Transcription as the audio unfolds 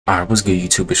Alright, what's good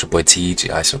YouTube? It's your boy TG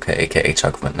Isoka, aka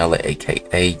Chocolate Vanilla,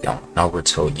 aka Young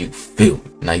Naruto, you feel me?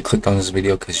 Now you clicked on this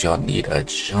video because y'all need a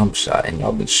jump shot and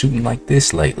y'all been shooting like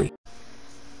this lately.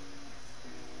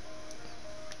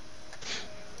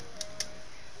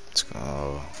 Let's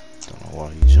go. Don't know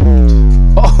why he jumped.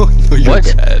 Oh, no, you're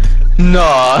What? bad.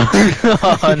 No.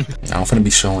 Now I'm gonna be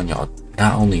showing y'all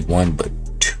not only one but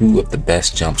two of the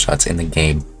best jump shots in the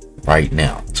game right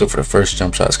now. So for the first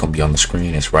jump shot, it's gonna be on the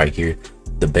screen. It's right here.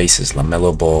 The base is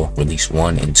LaMelo Ball, release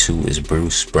 1 and 2 is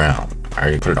Bruce Brown. I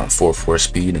already put it on 4.4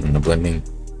 speed, and the blending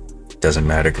doesn't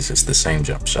matter because it's the same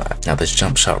jump shot. Now this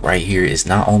jump shot right here is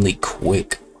not only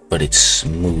quick, but it's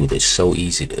smooth. It's so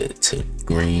easy to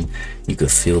green. You could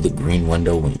feel the green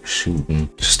window when you're shooting.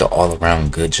 Just an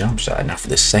all-around good jump shot. Now for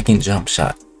the second jump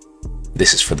shot,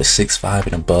 this is for the 6'5"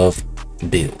 and above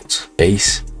builds.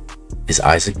 Base is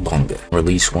Isaac Bonga.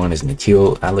 Release 1 is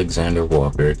Nikhil Alexander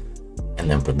Walker. And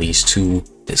then release 2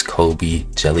 is Kobe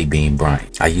Jellybean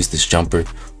Bryant. I use this jumper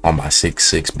on my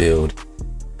 6'6" build,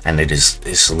 and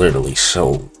it's literally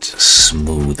so just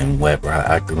smooth and wet, bro.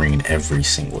 I green every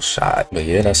single shot. But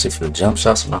yeah, that's it for the jump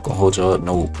shots. I'm not gonna hold y'all up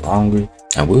no longer.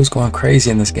 And we was going crazy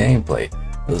in this gameplay.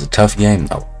 It was a tough game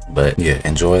though. But yeah,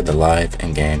 enjoy the live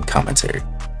and game commentary.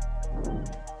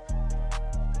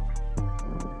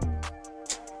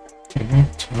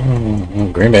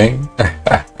 Green Bay.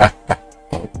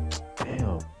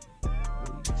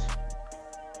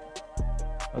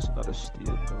 That's not a steal,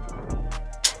 though.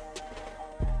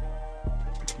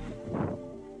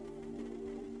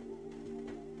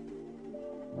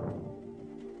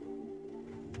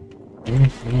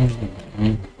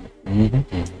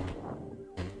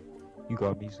 You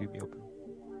got me, leave me open.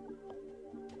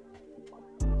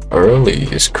 Early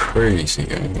is crazy.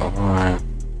 I ain't gonna lie.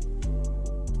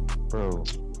 Bro.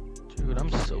 Dude, I'm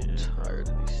so tired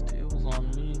of these steals on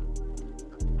me.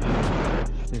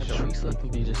 At least let them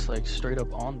be just like straight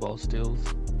up on ball steals.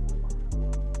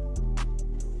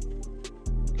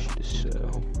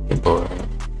 Good boy.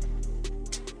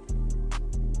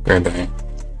 Green Bay.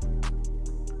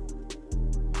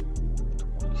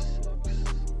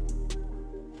 26.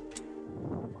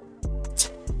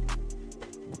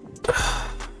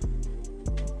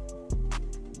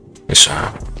 Good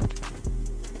shot.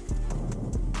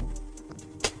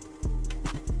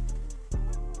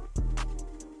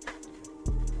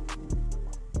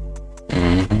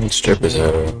 Strip his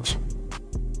ass.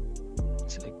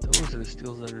 It's like those are the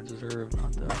steals that are deserved,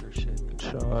 not the other shit. Good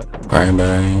shot. Green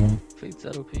Bay. Fade's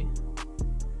that OP.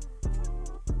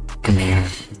 I mean,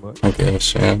 I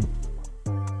guess, yeah.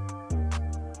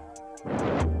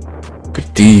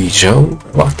 Good D, Joe.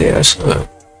 Lock the ass up.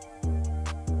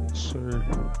 Yes, sir.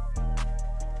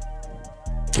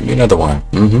 Give me another one.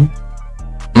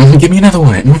 Give me another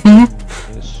one.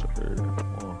 Yes, sir.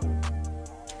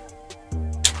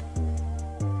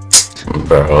 Come on.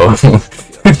 Bro.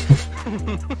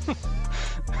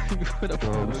 You put up a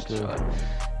good shot.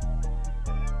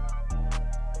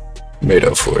 Made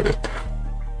up for it.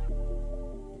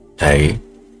 Hey.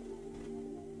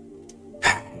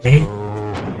 Hey.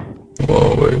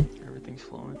 Whoa, wait. Everything's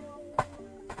flowing.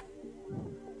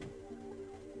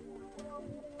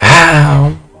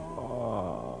 Ow.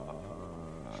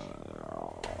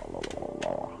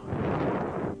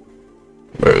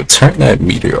 Bro, turn that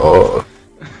meter off.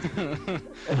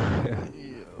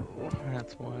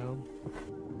 That's wild.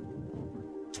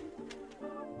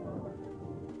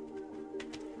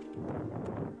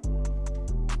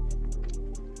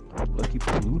 Lucky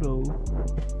Pluto.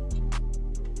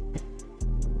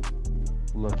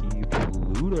 Lucky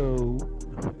Pluto.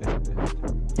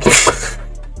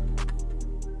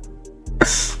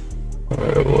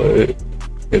 Alright, what?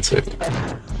 It's it.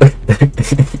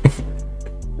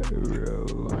 Bro,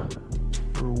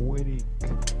 we're winning.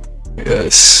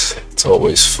 Yes, it's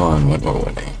always fun when we're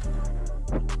winning.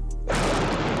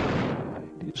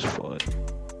 It's fun.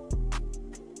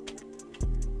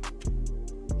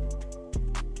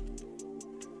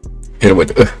 Hit him with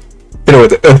the hit him with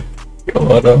the Come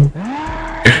on up.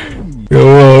 Come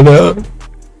on up.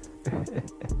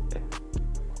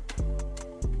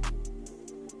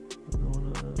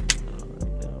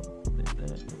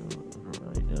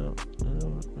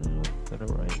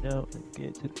 Right now,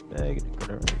 get to the bag and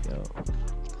gonna right now.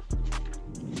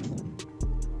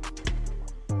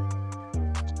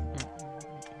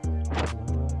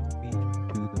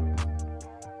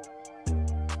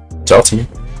 It's all to you.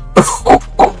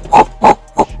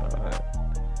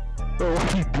 Bro, why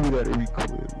you do that every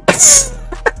clip?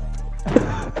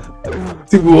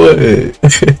 Do what?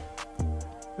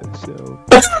 So,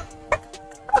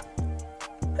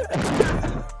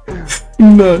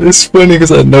 No, it's funny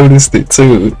because I noticed it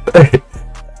too. Fade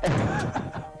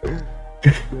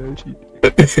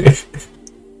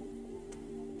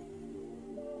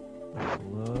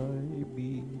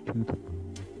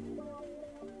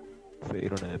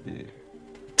on that bitch.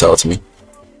 Talk to me.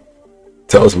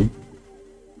 Talk to me.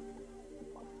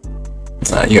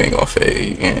 Nah, you ain't gonna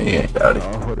fade. You ain't about it.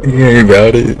 You ain't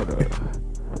about it.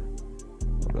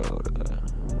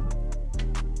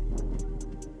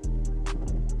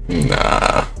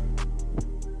 Nah.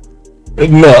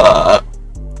 Nah.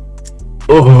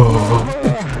 Oh.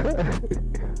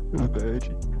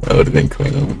 That would have been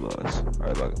clean.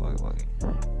 Alright, lock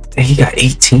it. Dang, he got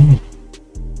 18.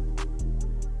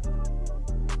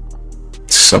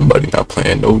 Somebody not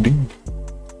playing no D.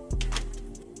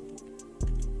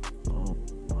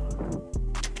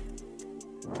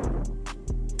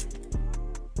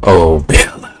 Oh,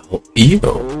 bail out.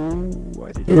 Evo.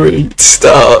 Right.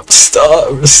 Stop.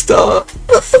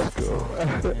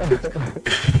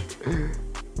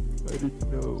 I didn't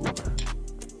know.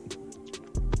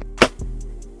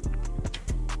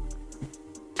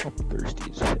 I'm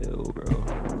thirsty as hell, bro.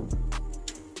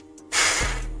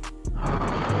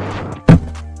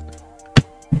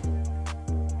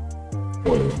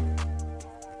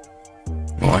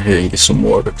 Go ahead and get some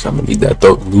water because I'm gonna need that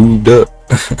throat lubed up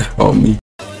on me.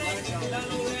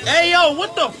 Hey yo,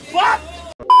 what the fuck?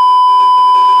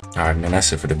 Alright, man,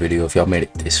 that's it for the video. If y'all made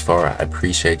it this far, I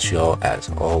appreciate y'all as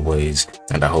always,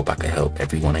 and I hope I can help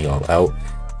every one of y'all out.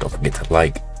 Don't forget to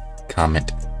like,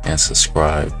 comment, and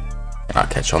subscribe, and I'll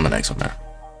catch you on the next one, man.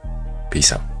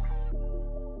 Peace out.